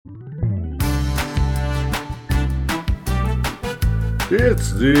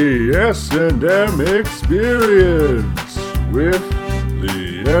It's the S&M Experience with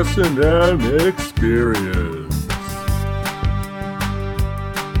the S&M Experience.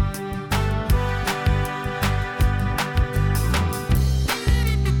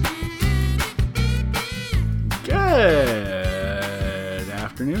 Good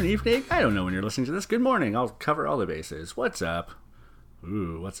afternoon, evening. I don't know when you're listening to this. Good morning. I'll cover all the bases. What's up?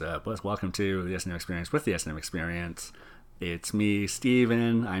 What's up? Welcome to the S&M Experience with the S&M Experience. It's me,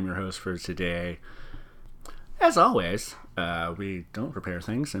 Steven. I'm your host for today. As always, we don't prepare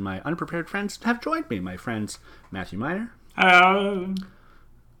things, and my unprepared friends have joined me. My friends Matthew Miner. Hello.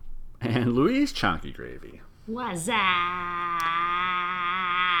 And Louise Chonky Gravy. What's up?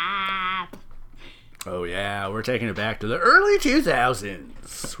 Oh yeah, we're taking it back to the early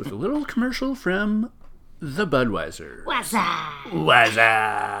 2000s with a little commercial from the Budweiser. What's up? What's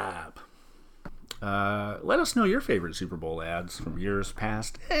up? Let us know your favorite Super Bowl ads from years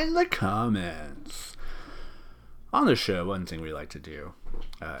past in the comments. On the show, one thing we like to do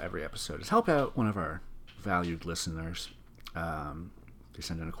every episode is help out one of our valued listeners. They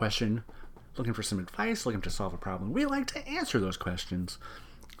send in a question, looking for some advice, looking to solve a problem. We like to answer those questions.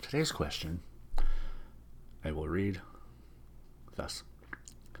 Today's question, I will read thus.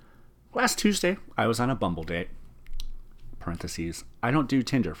 Last Tuesday, I was on a Bumble date. Parentheses, I don't do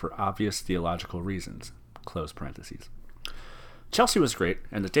Tinder for obvious theological reasons. Close parentheses. Chelsea was great,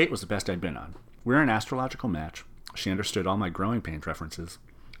 and the date was the best I'd been on. We're an astrological match. She understood all my growing pains references,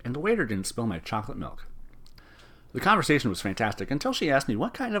 and the waiter didn't spill my chocolate milk. The conversation was fantastic until she asked me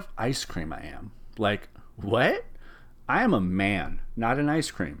what kind of ice cream I am. Like, what? I am a man, not an ice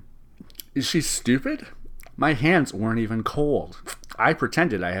cream. Is she stupid? My hands weren't even cold. I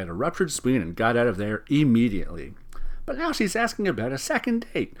pretended I had a ruptured spleen and got out of there immediately. But now she's asking about a second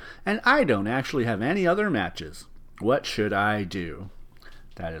date, and I don't actually have any other matches. What should I do?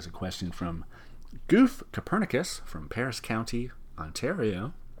 That is a question from Goof Copernicus from Paris County,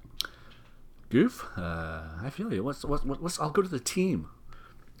 Ontario. Goof, I feel you. I'll go to the team.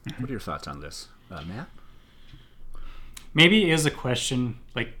 What are your thoughts on this, Matt? Maybe it is a question,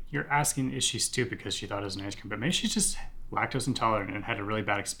 like, you're asking, is she stupid because she thought it was an ice cream? But maybe she's just lactose intolerant and had a really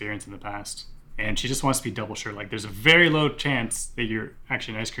bad experience in the past. And she just wants to be double sure. Like, there's a very low chance that you're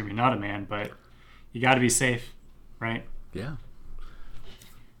actually an ice cream, you're not a man, but you got to be safe, right? Yeah.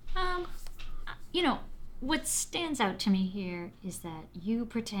 What stands out to me here is that you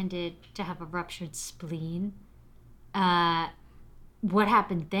pretended to have a ruptured spleen. What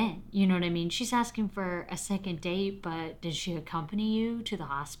happened then? You know what I mean? She's asking for a second date, but did she accompany you to the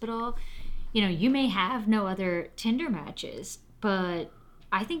hospital? You may have no other Tinder matches, but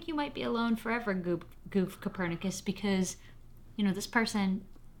I think you might be alone forever, Goof Copernicus, because, this person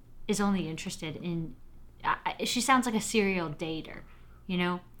is only interested in... she sounds like a serial dater,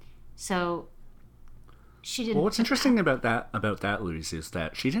 So she didn't... Well, what's interesting about that, Louise, is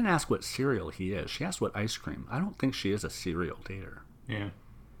that she didn't ask what cereal he is. She asked what ice cream. I don't think she is a serial dater. Yeah.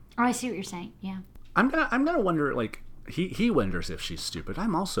 Oh, I see what you're saying. Yeah. I'm gonna wonder, like, he wonders if she's stupid.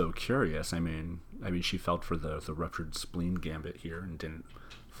 I'm also curious. I mean, she felt for the ruptured spleen gambit here and didn't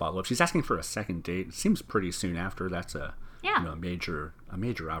follow up. She's asking for a second date. It seems pretty soon after. That's a major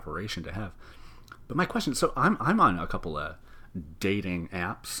operation to have. But my question, so I'm on a couple of dating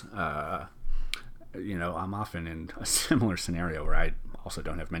apps. I'm often in a similar scenario where I also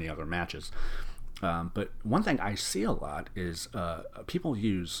don't have many other matches. But one thing I see a lot is people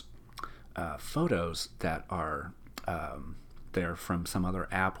use photos that are they're from some other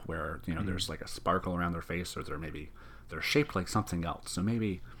app where there's like a sparkle around their face, or they're shaped like something else. So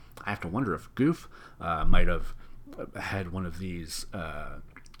maybe I have to wonder if Goof might have had one of these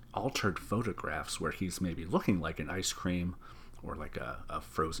altered photographs where he's maybe looking like an ice cream or like a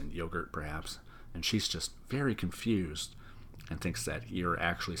frozen yogurt perhaps, and she's just very confused and thinks that you're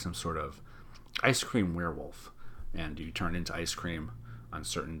actually some sort of ice cream werewolf, and you turn into ice cream on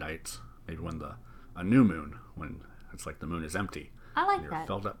certain nights, maybe when a new moon, when it's like the moon is empty. I like and you're that.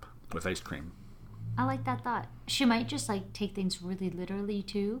 Filled up with ice cream. I like that thought. She might just take things really literally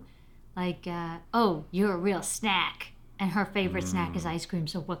too, like oh, you're a real snack, and her favorite snack is ice cream.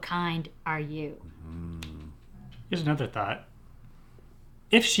 So what kind are you? Here's another thought.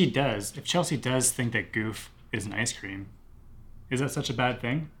 If Chelsea does think that Goof is an ice cream, is that such a bad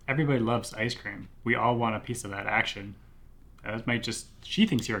thing? Everybody loves ice cream. We all want a piece of that action. That might she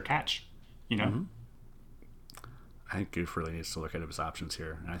thinks you're a catch, Mm-hmm. I think Goof really needs to look at his options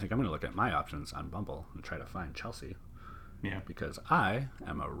here. And I think I'm going to look at my options on Bumble and try to find Chelsea. Yeah. Because I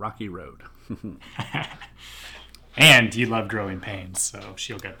am a rocky road. And you love growing pains, so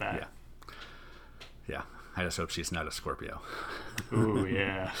she'll get that. Yeah. I just hope she's not a Scorpio. Ooh,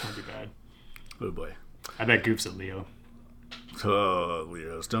 yeah. That'd be bad. Oh, boy. I bet Goof's a Leo. Oh,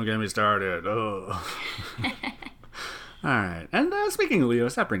 Leos, don't get me started. Oh. All right. And speaking of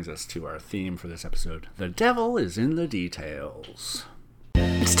Leos, that brings us to our theme for this episode. The devil is in the details.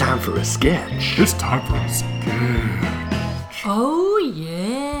 It's time for a sketch. It's time for a sketch. Oh,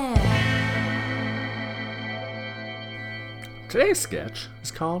 yeah. Today's sketch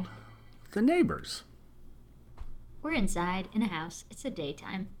is called The Neighbors. We're inside in a house. It's the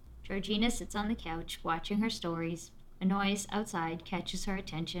daytime. Georgina sits on the couch watching her stories. A noise outside catches her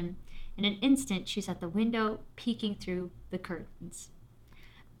attention. In an instant, she's at the window, peeking through the curtains.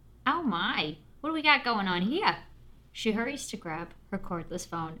 Oh my, what do we got going on here? She hurries to grab her cordless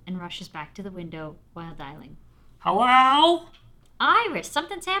phone and rushes back to the window while dialing. Hello? Iris,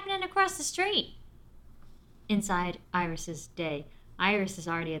 something's happening across the street. Inside Iris's day, Iris is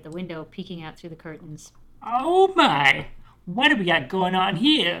already at the window, peeking out through the curtains. Oh my, what do we got going on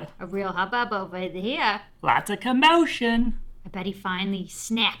here? A real hubbub over here. Lots of commotion. I bet he finally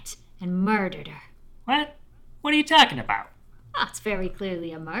snapped and murdered her. What? What are you talking about? Oh, it's very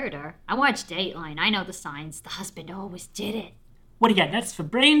clearly a murder. I watched Dateline. I know the signs. The husband always did it. What do you got, nuts for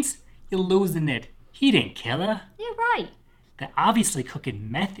brains? You're losing it. He didn't kill her. You're right. They're obviously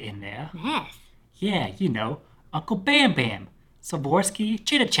cooking meth in there. Meth? Yeah, you know, Uncle Bam Bam, Swarovski,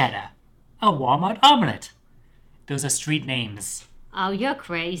 Chitter, a Walmart omelet. Those are street names. Oh, you're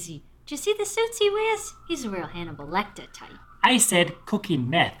crazy. Did you see the suits he wears? He's a real Hannibal Lecter type. I said cooking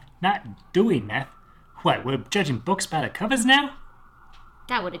meth, not doing meth. What, we're judging books by the covers now?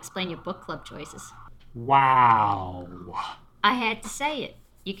 That would explain your book club choices. Wow. I had to say it.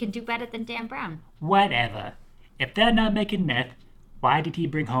 You can do better than Dan Brown. Whatever. If they're not making meth, why did he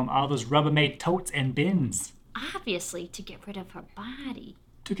bring home all those Rubbermaid totes and bins? Obviously, to get rid of her body.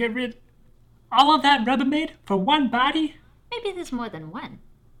 To get rid all of that Rubbermaid for one body? Maybe there's more than one.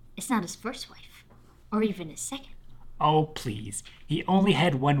 It's not his first wife. Or even his second. Oh, please. He only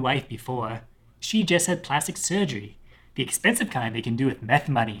had one wife before. She just had plastic surgery. The expensive kind they can do with meth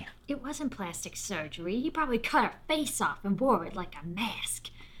money. It wasn't plastic surgery. He probably cut her face off and wore it like a mask.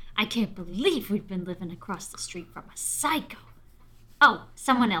 I can't believe we've been living across the street from a psycho. Oh,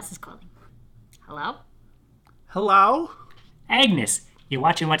 someone else is calling. Hello? Hello? Agnes, you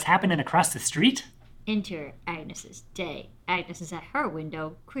watching what's happening across the street? Enter Agnes's day. Agnes is at her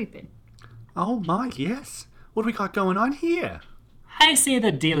window, creeping. Oh my, yes. What do we got going on here? I say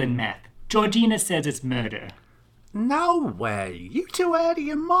they're dealing meth. Georgina says it's murder. No way. You two are out of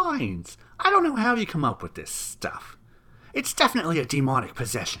your minds. I don't know how you come up with this stuff. It's definitely a demonic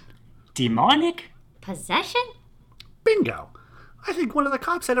possession. Demonic? Possession? Bingo. I think one of the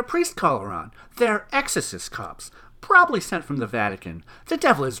cops had a priest collar on. They're exorcist cops. Probably sent from the Vatican. The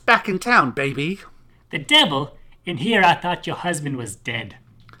devil is back in town, baby. The devil? In here I thought your husband was dead.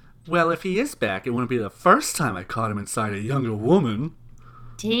 Well, if he is back, it wouldn't be the first time I caught him inside a younger woman.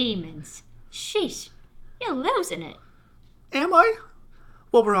 Demons. Sheesh. You're losing it. Am I?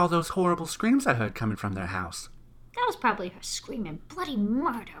 What were all those horrible screams I heard coming from their house? That was probably her screaming bloody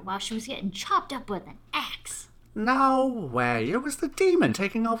murder while she was getting chopped up with an axe. No way. It was the demon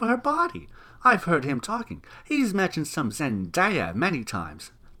taking over her body. I've heard him talking. He's mentioned some Zendaya many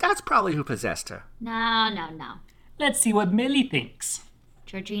times. That's probably who possessed her. No. Let's see what Millie thinks.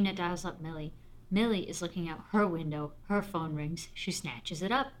 Georgina dials up Millie. Millie is looking out her window. Her phone rings. She snatches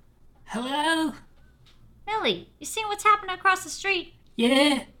it up. Hello? Millie, you seen what's happening across the street?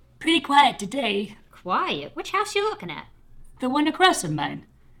 Yeah, pretty quiet today. Quiet? Which house you looking at? The one across from mine.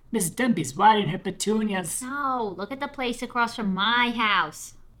 Miss Dumpy's watering her petunias. No, look at the place across from my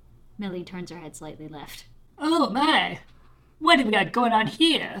house. Millie turns her head slightly left. Oh my, what have we got going on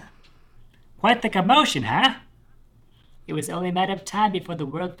here? Quite the commotion, huh? It was only a matter of time before the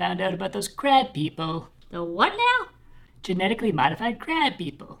world found out about those crab people. The what now? Genetically modified crab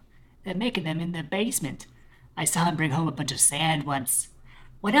people. They're making them in their basement. I saw them bring home a bunch of sand once.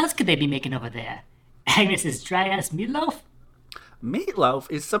 What else could they be making over there? Agnes's dry-ass meatloaf? Meatloaf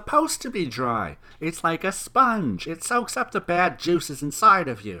is supposed to be dry. It's like a sponge. It soaks up the bad juices inside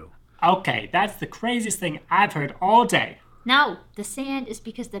of you. Okay, that's the craziest thing I've heard all day. No, the sand is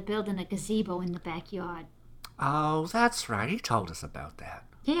because they're building a gazebo in the backyard. Oh, that's right. He told us about that.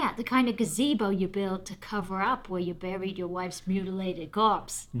 Yeah, the kind of gazebo you build to cover up where you buried your wife's mutilated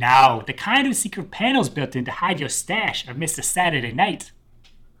corpse. No, the kind with secret panels built in to hide your stash of Mr. Saturday Night.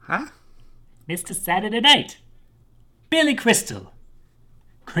 Huh? Mr. Saturday Night. Billy Crystal.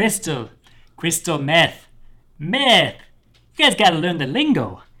 Crystal meth. Meth. You guys gotta learn the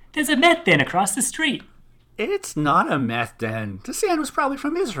lingo. There's a meth den across the street. It's not a meth den. The sand was probably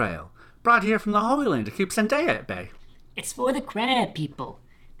from Israel, brought here from the Holy Land to keep Zendaya at bay. It's for the crab people.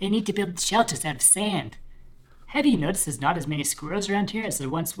 They need to build shelters out of sand. Have you noticed there's not as many squirrels around here as there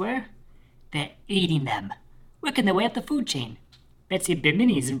once were? They're eating them, working their way up the food chain. Betsy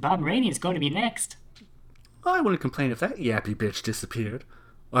Bimini's and Pomeranian's going to be next. I wouldn't complain if that yappy bitch disappeared.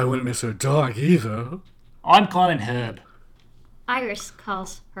 I wouldn't miss her dog either. I'm calling Herb. Iris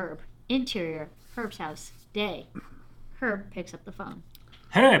calls Herb. Interior, Herb's house. Day. Herb picks up the phone.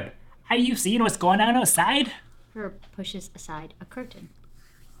 Herb, are you seeing what's going on outside? Herb pushes aside a curtain.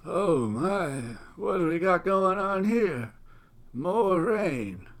 Oh my, what do we got going on here? More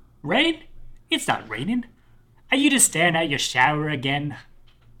rain. Rain? It's not raining. Are you just staring at your shower again?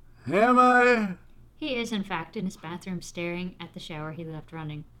 Am I? He is, in fact, in his bathroom staring at the shower he left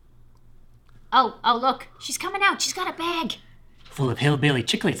running. Oh, look. She's coming out. She's got a bag. Full of hillbilly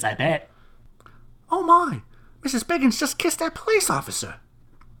chiclets, I bet. Oh my, Mrs. Biggins just kissed that police officer.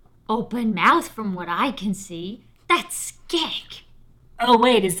 Open mouth from what I can see. That's skank. Oh,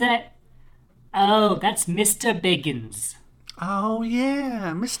 wait, is that... Oh, that's Mr. Biggins. Oh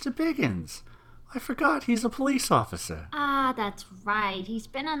yeah, Mr. Biggins. I forgot he's a police officer. Ah, that's right. He's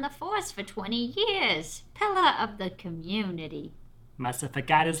been on the force for 20 years. Pillar of the community. Must have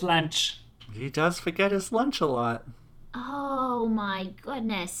forgot his lunch. He does forget his lunch a lot. Oh, my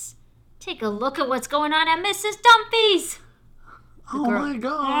goodness. Take a look at what's going on at Mrs. Dumpy's. Oh girl- my Oh,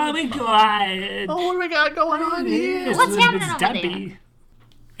 god. my God. Oh, what do we got going on here? This What's is happening Miss over Dumpy.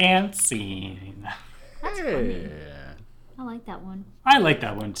 And scene. Hey. I like that one. I like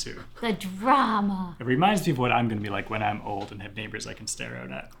that one too. The drama. It reminds me of what I'm going to be like when I'm old and have neighbors I can stare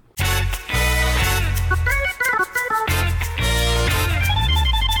out at.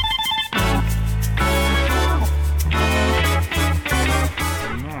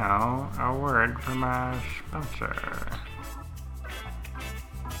 And now, a word from our sponsor.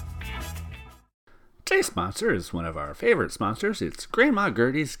 Today's sponsor is one of our favorite sponsors. It's Grandma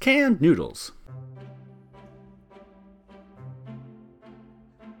Gertie's Canned Noodles.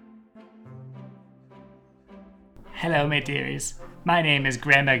 Hello, my dearies. My name is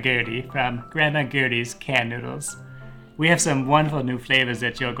Grandma Gertie from Grandma Gertie's Canned Noodles. We have some wonderful new flavors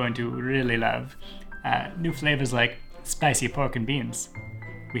that you're going to really love. New flavors like spicy pork and beans.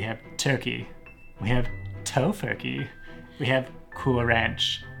 We have turkey. We have tofurkey. We have Cool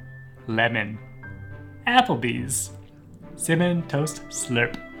Ranch. Lemon. Applebee's. Cinnamon Toast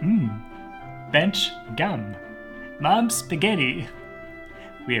Slurp. Bench Gum. Mom's Spaghetti.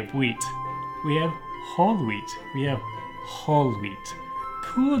 We have wheat. We have whole wheat. We have whole wheat.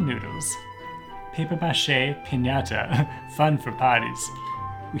 Pool noodles. Paper mache piñata. Fun for parties.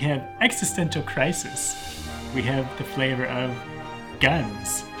 We have existential crisis. We have the flavor of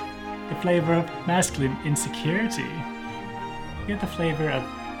guns. The flavor of masculine insecurity. We have the flavor of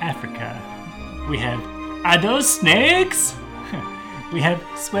Africa. We have, are those snakes? We have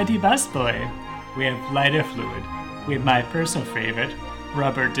sweaty busboy. We have lighter fluid. We have my personal favorite,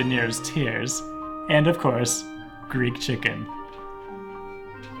 Robert De Niro's tears. And of course, Greek chicken.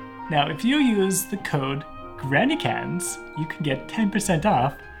 Now, if you use the code GrannyCans, you can get 10%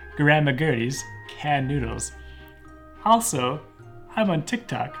 off Grandma Gertie's canned noodles. Also, I'm on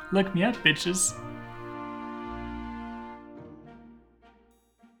TikTok. Look me up, bitches.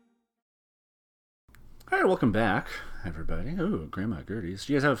 All right, welcome back, everybody. Ooh, Grandma Gertie's.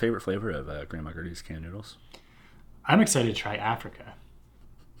 Do you guys have a favorite flavor of Grandma Gertie's canned noodles? I'm excited to try Africa.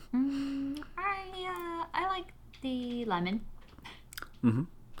 I like the lemon.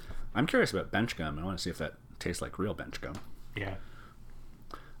 I'm curious about bench gum. I want to see if that tastes like real bench gum. Yeah.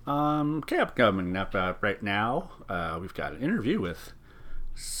 Okay, up coming up right now, we've got an interview with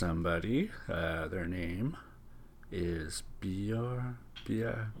somebody. Their name is Beorgban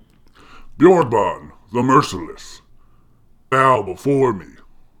the Merciless. Bow before me.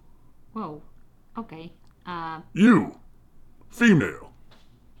 Whoa. Okay. You, female,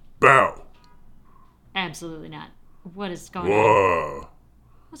 bow. Absolutely not. What is going on? Whoa.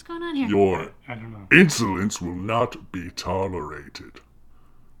 What's going on here? Your I don't know. insolence will not be tolerated.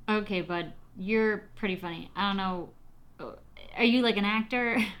 Okay, bud. You're pretty funny. I don't know. Are you like an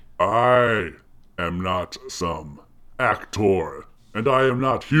actor? I am not some actor, and I am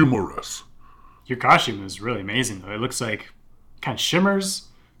not humorous. Your costume is really amazing, though. It looks like kind of shimmers.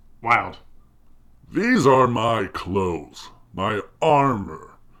 Wild. These are my clothes, my armor.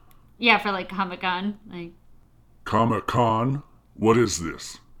 Yeah, for like Comic-Con. Like, Comic-Con? What is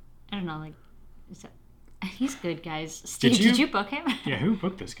this? I don't know, like, is that... He's good, guys. Steve, Did you- did you book him? Yeah, who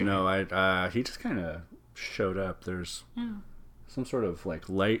booked this guy? No, he just kind of showed up. There's Oh. some sort of like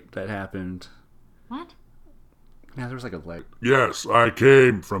light that happened. What? Yeah, there was like a leg. Yes, I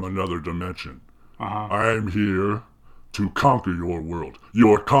came from another dimension. Uh-huh. I am here to conquer your world.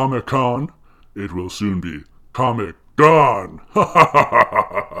 Your Comic-Con, it will soon be Comic-Gone.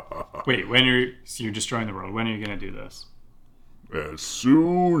 Wait, so you're destroying the world. When are you going to do this? As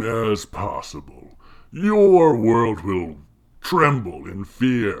soon as possible. Your world will tremble in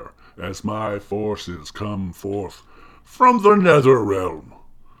fear as my forces come forth from the nether realm.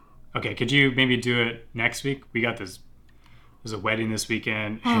 Okay, could you maybe do it next week? We got this. There's a wedding this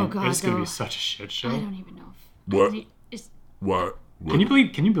weekend. Oh, and God, it's going to though. be such a shit show. I don't even know. What? Is, What? Can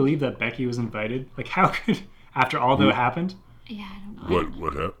you believe that Becky was invited? Like, how could, after all that happened? yeah, I don't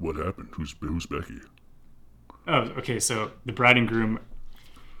know. What happened? Who's Becky? Oh, okay. So the bride and groom,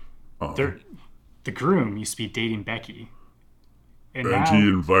 the groom used to be dating Becky, and And now, he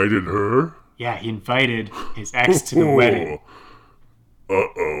invited her? yeah, he invited his ex to the wedding.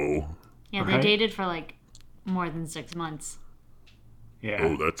 Uh-oh. Yeah, they Right? dated for like more than 6 months. Yeah.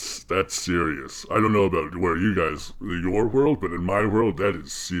 Oh, that's serious. I don't know about where you guys, your world, but in my world, that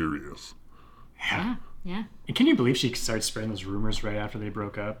is serious. Yeah, yeah. And can you believe she started spreading those rumors right after they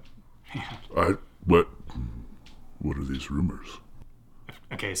broke up? What are these rumors?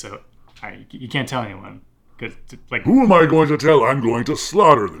 Okay, so you can't tell anyone, because like, Who am I going to tell? I'm going to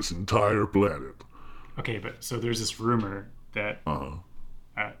slaughter this entire planet. okay, but so there's this rumor that Uh-huh.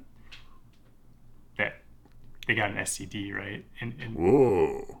 that they got an STD, right? And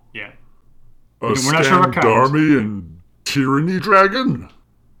Whoa. yeah, A We're not sure what kind. Standarmy and Tyranny Dragon?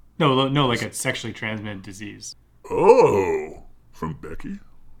 no, like a sexually transmitted disease. Oh. From Becky?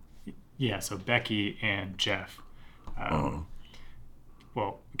 Yeah, so Becky and Jeff.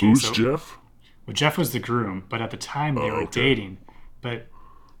 Well, okay, Who's so, Jeff? Well, Jeff was the groom, but at the time they were okay. dating. But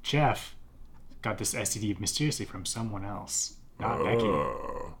Jeff got this STD mysteriously from someone else, not Becky.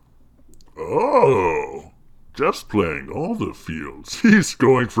 Oh. Jeff's playing all the fields. He's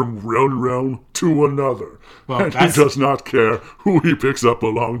going from one realm to another. Well, and he that's- does not care who he picks up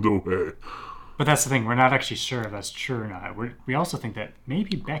along the way. But that's the thing, we're not actually sure if that's true or not. We also think that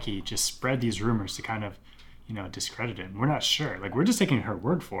maybe Becky just spread these rumors to kind of, discredit him. We're not sure. Like, we're just taking her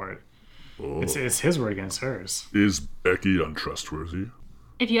word for it. It's his word against hers. Is Becky untrustworthy?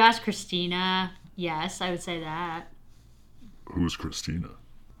 If you ask Christina, yes, I would say that. Who's Christina?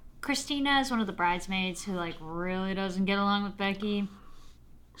 Christina is one of the bridesmaids who really doesn't get along with Becky.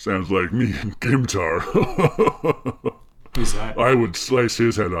 Sounds like me and Gimtar. Who's that? I would slice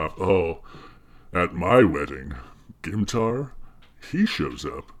his head off. Oh, at my wedding, Gimtar, he shows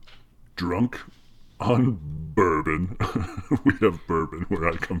up drunk on bourbon. We have bourbon where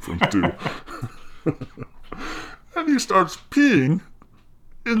I come from too. And he starts peeing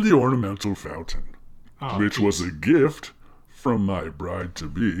in the ornamental fountain, which was a gift from my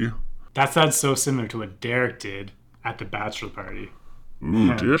bride-to-be. That sounds so similar to what Derek did at the bachelor party.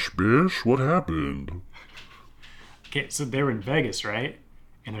 Ooh, dish bish, what happened? Okay, so they were in Vegas, right?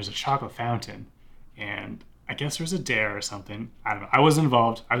 And there's a chocolate fountain. And I guess there was a dare or something. I don't know. I wasn't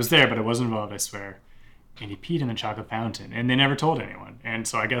involved. I was there, but I wasn't involved, I swear. And he peed in the chocolate fountain. And they never told anyone. And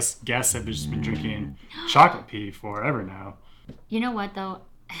so I guess guests have just been drinking chocolate pee forever now. You know what, though?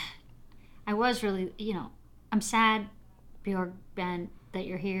 I was really, I'm sad, Beorgban, that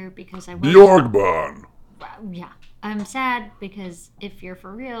you're here because I was... Beorgban! Yeah. I'm sad because if you're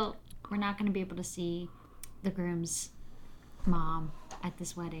for real, we're not going to be able to see the groom's mom at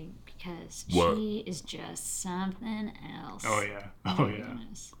this wedding because What? she is just something else. Oh, yeah. Oh, Oh, my yeah.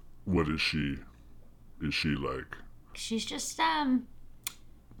 goodness. What is she? Is she like? She's just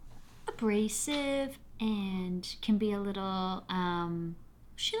abrasive and can be a little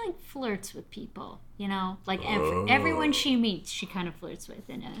she flirts with people, everyone she meets she kind of flirts with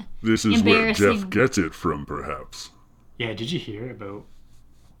in a This is where embarrassing... Jeff gets it from, perhaps. Yeah, did you hear about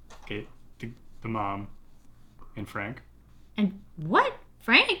the mom and Frank? And what?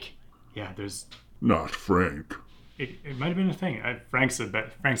 Frank? Yeah, there's... Not Frank. It might have been a thing. Frank's the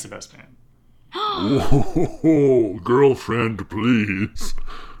best man. Oh, girlfriend, please.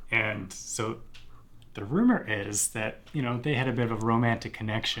 And so the rumor is that, they had a bit of a romantic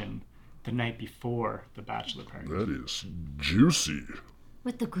connection the night before the bachelor party. That is juicy.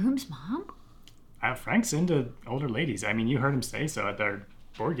 With the groom's mom? Frank's into older ladies. I mean, you heard him say so at their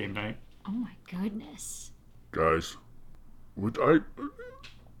board game night. Oh my goodness. Guys, I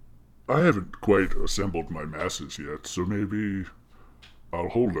haven't quite assembled my masses yet, so maybe I'll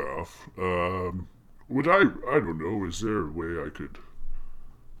hold off. I don't know, is there a way I could...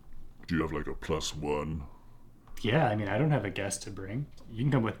 Do you have a +1? Yeah, I mean, I don't have a guest to bring. You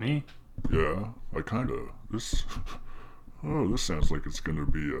can come with me. Yeah, I Oh, this sounds like it's going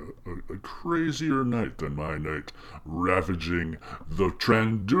to be a crazier night than my night ravaging the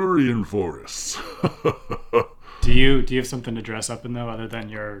Trandurian forests. Do you have something to dress up in though, other than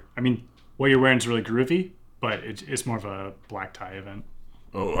your? I mean, what you're wearing is really groovy, but it's more of a black tie event.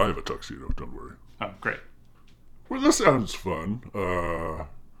 Oh, I have a tuxedo, don't worry. Oh, great. Well, this sounds fun.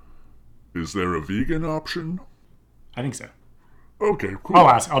 Is there a vegan option? I think so. Okay, cool. I'll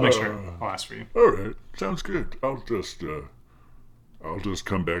ask. I'll make sure. I'll ask for you. All right, sounds good. I'll just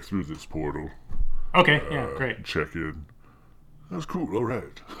come back through this portal. Okay. Yeah. Great. Check in. That's cool. All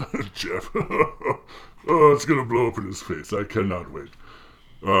right, Jeff. Oh, it's gonna blow up in his face. I cannot wait.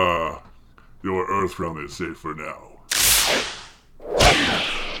 Your Earth realm is safe for now.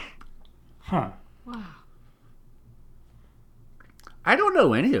 Huh. Wow. I don't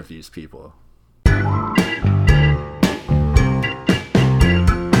know any of these people.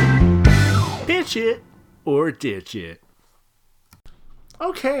 Pitch it or ditch it.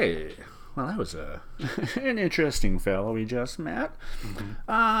 Okay. Well, that was an interesting fellow we just met.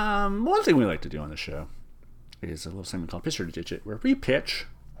 One thing we like to do on the show is a little segment called Pitch or Ditch It, where we pitch,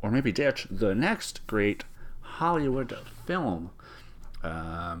 or maybe ditch, the next great Hollywood film.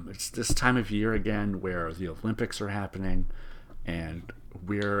 It's this time of year again where the Olympics are happening, and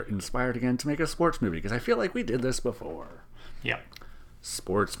we're inspired again to make a sports movie, because I feel like we did this before. Yep.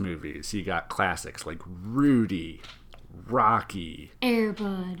 Sports movies. You got classics like Rudy, Rocky. Air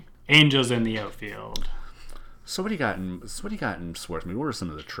Bud. Angels in the outfield. So what do you got in sports movies? What are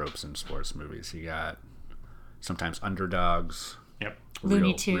some of the tropes in sports movies? You got sometimes underdogs. Yep.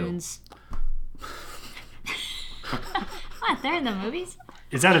 Looney Tunes. What? They're in the movies?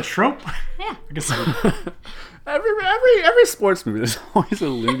 Is that a trope? Yeah. I guess so. Every sports movie, there's always a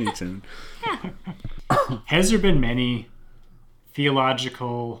Looney Tune. Has there been many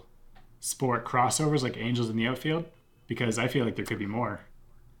theological sport crossovers like Angels in the Outfield? Because I feel like there could be more,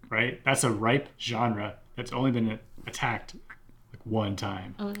 right? That's a ripe genre that's only been attacked like one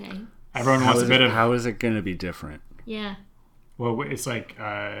time. Okay. Everyone wants a bit of... How is it going to be different? Yeah. Well, it's like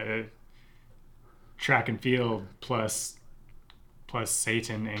track and field plus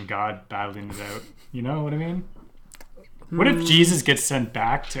Satan and God battling it out. You know what I mean? What if Jesus gets sent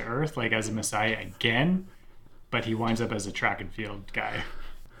back to Earth like as a Messiah again, but he winds up as a track and field guy?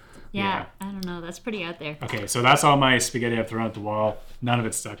 Yeah. I don't know. That's pretty out there. Okay, so that's all my spaghetti I've thrown at the wall. None of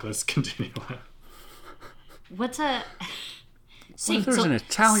it stuck. Let's continue on. What's a... What if there's an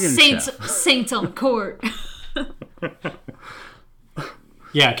Italian Saints, chef? Saints on court.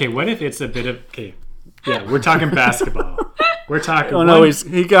 Yeah, okay, what if it's a bit of... Okay, yeah, we're talking basketball. We're talking... Oh no,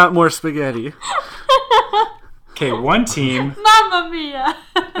 he got more spaghetti. Okay, one team... Mamma mia.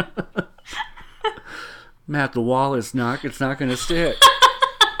 Matt, the wall is not, it's not going to stick.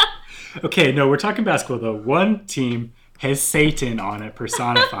 Okay, no, we're talking basketball, though. One team has Satan on it,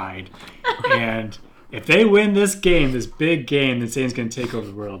 personified. And if they win this game, this big game, then Satan's going to take over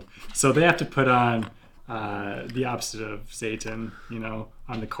the world. So they have to put on the opposite of Satan, you know,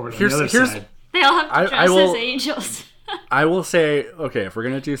 on the court on the other side. They all have to dress as angels. I will say, okay, if we're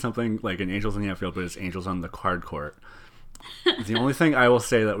going to do something like an Angels in the Outfield, but it's Angels on the hard court, the only thing I will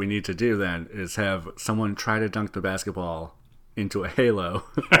say that we need to do then is have someone try to dunk the basketball into a halo.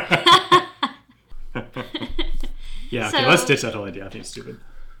 Yeah, okay, let's ditch that whole idea. I think it's stupid.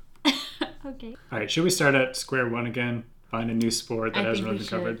 Okay. All right, should we start at square one again? Find a new sport that hasn't really been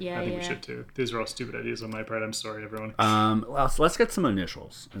covered? Yeah, I think we should too. These are all stupid ideas on my part. I'm sorry, everyone. Well, so let's get some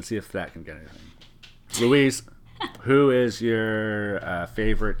initials and see if that can get anything. Louise, who is your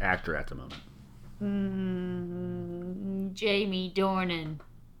favorite actor at the moment? Jamie Dornan.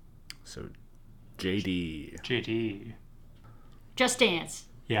 So, JD. JD. Just Dance.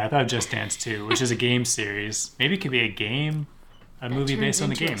 Yeah, I thought Just Dance too, which is a game series. Maybe it could be a game, a movie based on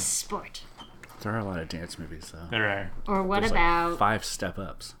the game. Sport. There are a lot of dance movies, though. There are. Or what There's about... like 5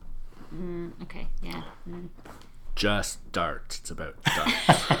 step-ups. Okay, yeah. Just darts. It's about darts.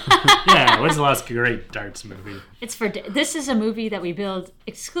 Yeah, what's the last great darts movie? It's for... This is a movie that we build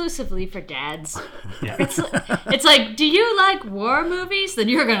exclusively for dads. Yeah. It's like, do you like war movies? Then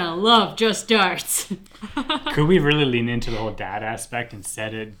you're gonna love Just Darts. Could we really lean into the whole dad aspect and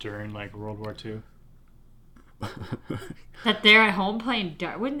set it during like World War II? That they're at home playing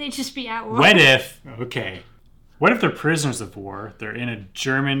dart. Wouldn't they just be at war? What if they're prisoners of war? They're in a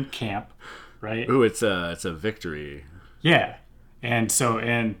German camp, right? Ooh, it's a victory. Yeah. And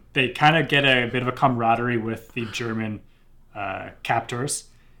they kind of get a bit of a camaraderie with the German captors,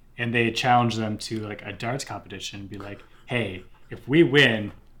 and they challenge them to like a darts competition and be like, hey, if we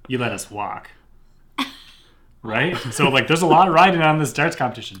win, you let us walk. right? So like, there's a lot riding on this darts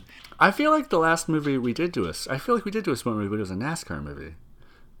competition. I feel like the last movie we did do I feel like we did do a sport movie, but it was a NASCAR movie.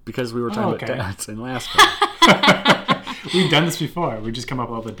 Because we were talking about dads in NASCAR. We've done this before. We just come up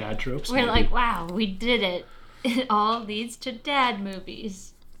with all the dad tropes. We're like, wow, we did it. It all leads to dad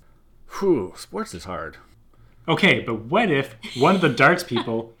movies. Whew, sports is hard. Okay, but what if one of the darts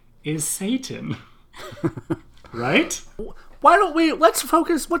people is Satan? Right? Why don't we, let's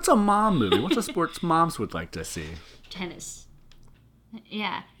focus, what's a mom movie? What's a sports moms would like to see? Tennis.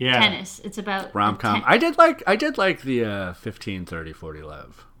 Yeah. Yeah. Tennis. It's about Rom-com. I did like the 15, 30, 40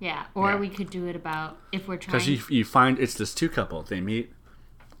 love. Yeah, or we could do it about if we're trying. Because you find it's this two couple. They meet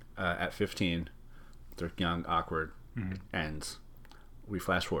at 15. They're young, awkward, ends. We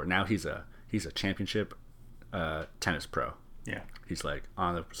flash forward. Now he's a championship tennis pro. Yeah. He's like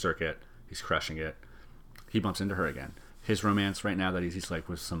on the circuit. He's crushing it. He bumps into her again. His romance right now that he's like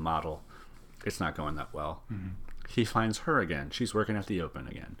with some model, it's not going that well. Mm-hmm. He finds her again. She's working at the Open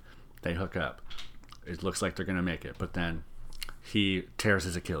again. They hook up. It looks like they're going to make it. But then he tears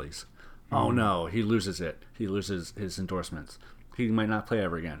his Achilles. Oh no, he loses it. He loses his endorsements. He might not play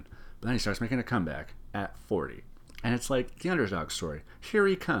ever again. But then he starts making a comeback at 40. And it's like the underdog story. Here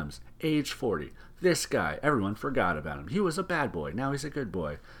he comes, age 40. This guy, everyone forgot about him. He was a bad boy. Now he's a good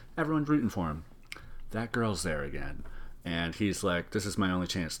boy. Everyone's rooting for him. That girl's there again. And he's like, this is my only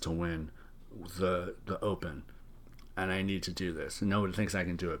chance to win the Open. And I need to do this. And nobody thinks I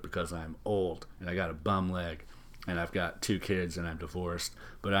can do it because I'm old and I got a bum leg and I've got 2 kids and I'm divorced.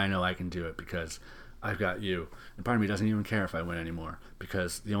 But I know I can do it because I've got you. And part of me doesn't even care if I win anymore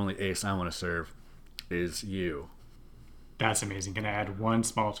because the only ace I want to serve is you. That's amazing. Can I add one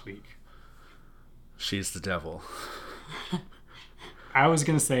small tweak? She's the devil. I was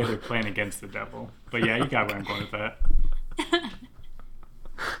going to say they're playing against the devil. But yeah, you got where I'm going with that.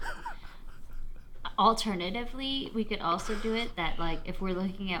 Alternatively, we could also do it that, like, if we're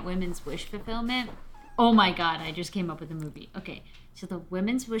looking at women's wish fulfillment. Oh my god, I just came up with a movie. Okay, so the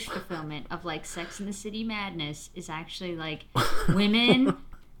women's wish fulfillment of, like, Sex and the City madness is actually, like, women.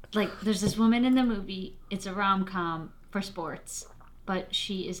 Like, there's this woman in the movie. It's a rom-com for sports. But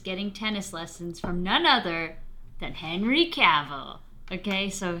she is getting tennis lessons from none other than Henry Cavill. Okay,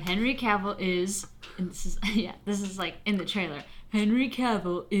 so Henry Cavill is. And this is, like, in the trailer. Henry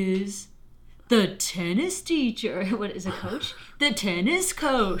Cavill is the tennis teacher. What is a coach? The tennis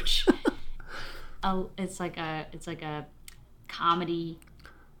coach. It's like a comedy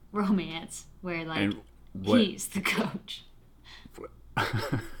romance where, like, he's the coach.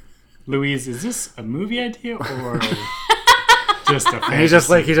 Louise, is this a movie idea or just a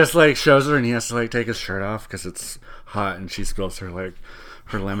fantasy? He just shows her and he has to, like, take his shirt off because it's hot and she spills her, like,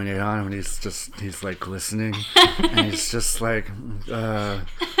 her lemonade on him and he's like glistening and he's just like,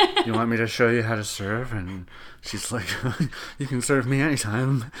 you want me to show you how to serve? And she's like, you can serve me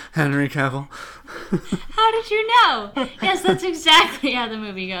anytime, Henry Cavill. How did you know? Yes, that's exactly how the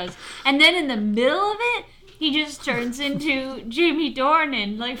movie goes. And then in the middle of it, he just turns into Jamie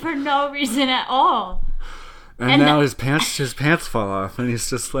Dornan, like, for no reason at all. And now his pants fall off, and he's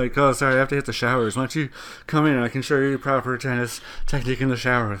just like, oh, sorry, I have to hit the showers. Why don't you come in and I can show you proper tennis technique in the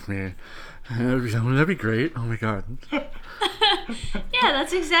shower with me. And that'd be great. Oh, my God. Yeah,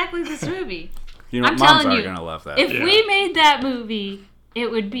 that's exactly this movie. You know, I'm moms telling are you, going to love that. If we made that movie, it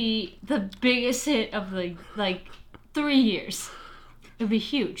would be the biggest hit of, like 3 years. It would be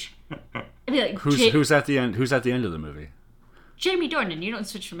huge. It'd be like who's at the end? Who's at the end of the movie? Jamie Dornan. You don't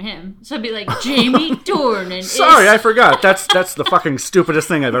switch from him, so it'd be like Jamie Dornan. Sorry, I forgot. That's the fucking stupidest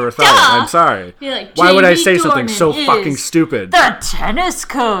thing I've ever thought of. I'm sorry. Be like, why would I say Jamie something so Dornan fucking is stupid? The tennis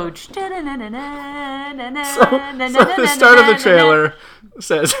coach. So the start of the trailer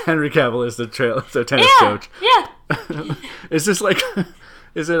says Henry Cavill is the tennis coach. Yeah. Is this like?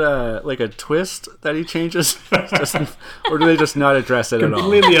 Is it like a twist that he changes, or do they just not address it at all?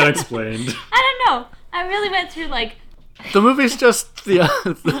 Completely unexplained. I don't know. I really went through, like, the movie's just the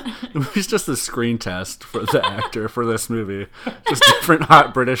movie's just the screen test for the actor for this movie. Just different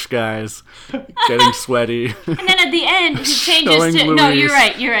hot British guys getting sweaty. And then at the end, it changes to. No, you're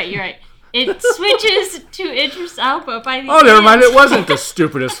right. It switches to Idris Elba by the end. Oh, never mind. It wasn't the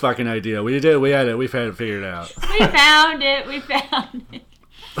stupidest fucking idea. We had it figured out. We found it.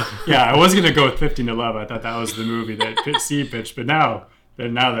 Yeah, I was gonna go with 15 to Love. I thought that was the movie that Steve pitched, but now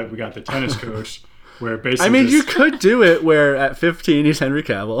that we got the tennis coach, where basically, I mean, you could do it where at 15 he's Henry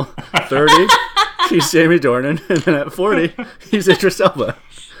Cavill, 30 he's Jamie Dornan, and then at 40 he's Idris Elba.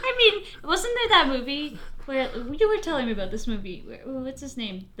 I mean, wasn't there that movie where you were telling me about this movie? What's his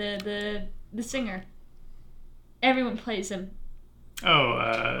name? The singer. Everyone plays him.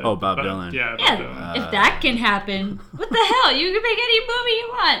 Bob Dylan. Yeah, Bob Yeah, Dylan. if that can happen, what the hell? You can make any movie you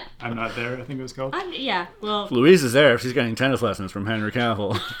want. I'm Not There, I think it was called. Well, Louise is there if she's getting tennis lessons from Henry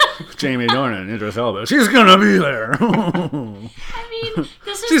Cavill, Jamie Dornan, Idris Elba. She's gonna be there. I mean,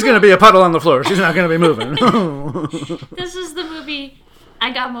 She's gonna be a puddle on the floor. She's not gonna be moving. This is the movie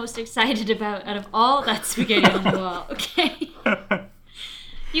I got most excited about out of all that spaghetti on the wall. Okay.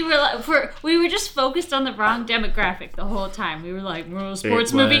 We were just focused on the wrong demographic the whole time. We were like, we're a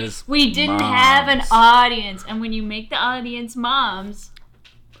sports movie. We didn't have an audience. And when you make the audience moms,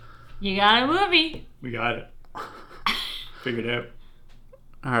 you got a movie. We got it. Figured out.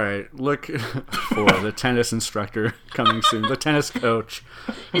 All right, look for the tennis instructor coming soon. The tennis coach.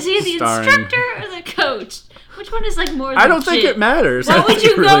 Is he the instructor or the coach? Which one is like more legit? I don't think it matters. What would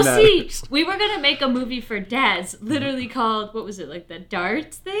you really go see? matters. We were going to make a movie for dads, literally called, what was it, like the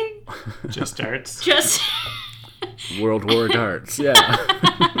darts thing? Just darts. Just World War Darts, yeah.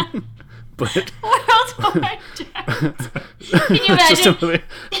 But World War Darts. Can you it's just a imagine? movie.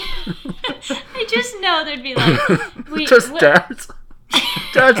 I just know there'd be like... Just darts.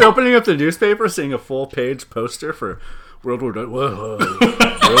 Dad's opening up the newspaper, seeing a full-page poster for World War Darts.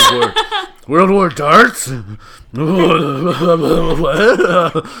 World War Darts?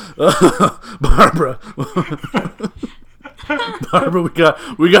 Barbara,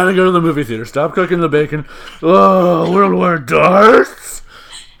 we gotta go to the movie theater. Stop cooking the bacon. Oh, World War Darts?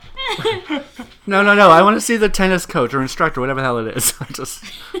 No. I want to see the tennis coach or instructor, whatever the hell it is.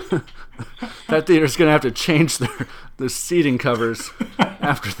 That theater's gonna have to change their seating covers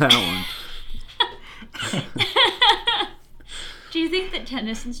after that one. Do you think the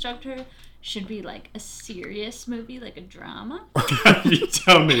tennis instructor should be like a serious movie, like a drama? You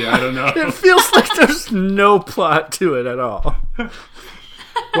tell me, I don't know. It feels like there's no plot to it at all. What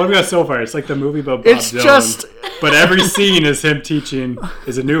have we got so far? It's like the movie about Bob It's Dylan. just... But every scene is him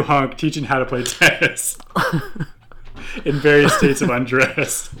is a new hunk teaching how to play tennis. In various states of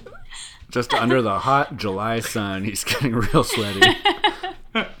undress. Just under the hot July sun, he's getting real sweaty.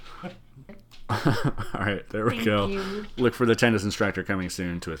 All right, there we go. You. Look for the tennis instructor coming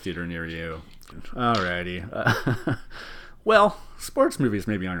soon to a theater near you. Alrighty. Well, sports movies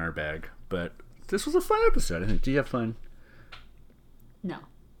maybe aren't our bag, but this was a fun episode, I think. Do you have fun? No.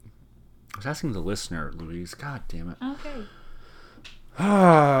 I was asking the listener, Louise. God damn it. Okay.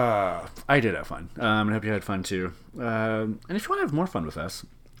 I did have fun. I hope you had fun too. And if you want to have more fun with us,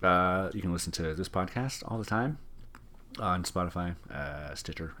 you can listen to this podcast all the time on Spotify,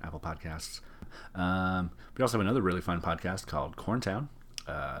 Stitcher, Apple Podcasts. We also have another really fun podcast called Corntown.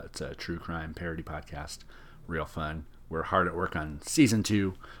 It's a true crime parody podcast. Real fun. We're hard at work on season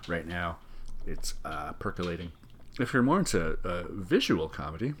 2 right now. It's percolating. If you're more into visual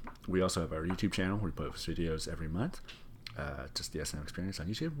comedy, we also have our YouTube channel where we post videos every month. Just the SM Experience on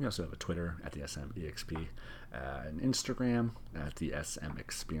YouTube. We also have a Twitter at the SMEXP, an Instagram at the SM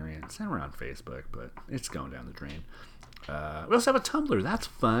Experience, and we're on Facebook, but it's going down the drain. We also have a Tumblr. That's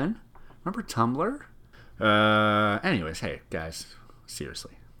fun. Remember Tumblr? Anyways, hey, guys,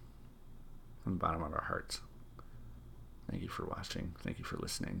 seriously, from the bottom of our hearts, thank you for watching. Thank you for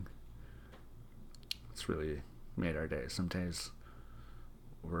listening. It's really made our day. Some days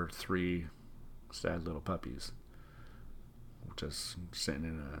we're 3 sad little puppies just sitting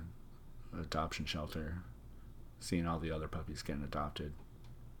in an adoption shelter, seeing all the other puppies getting adopted,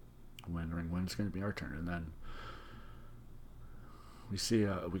 wondering when it's going to be our turn, and then we see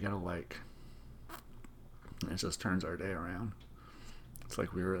we get a like, and it just turns our day around. It's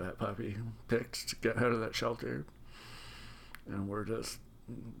like we were that puppy picked to get out of that shelter, and we're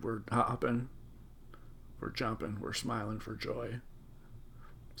hopping, we're jumping, we're smiling for joy.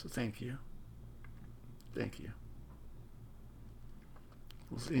 So thank you.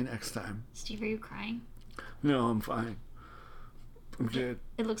 We'll see you next time. Steve, are you crying? No, I'm fine. I'm good.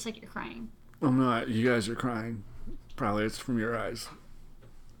 It looks like you're crying. I'm not. You guys are crying. Probably it's from your eyes.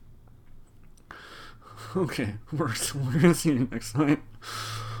 Okay, we're gonna see you next time.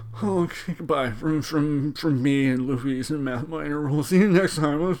 Okay, goodbye from me and Louise and Math Minor. We'll see you next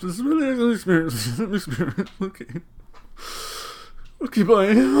time. This has been an experience. Okay,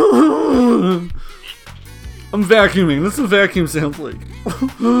 bye. I'm vacuuming. That's what vacuum sounds like.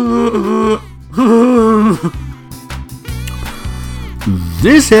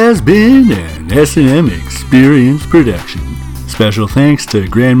 This has been an S&M Experience production. Special thanks to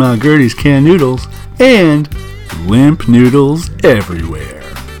Grandma Gertie's Canned Noodles and Limp Noodles Everywhere.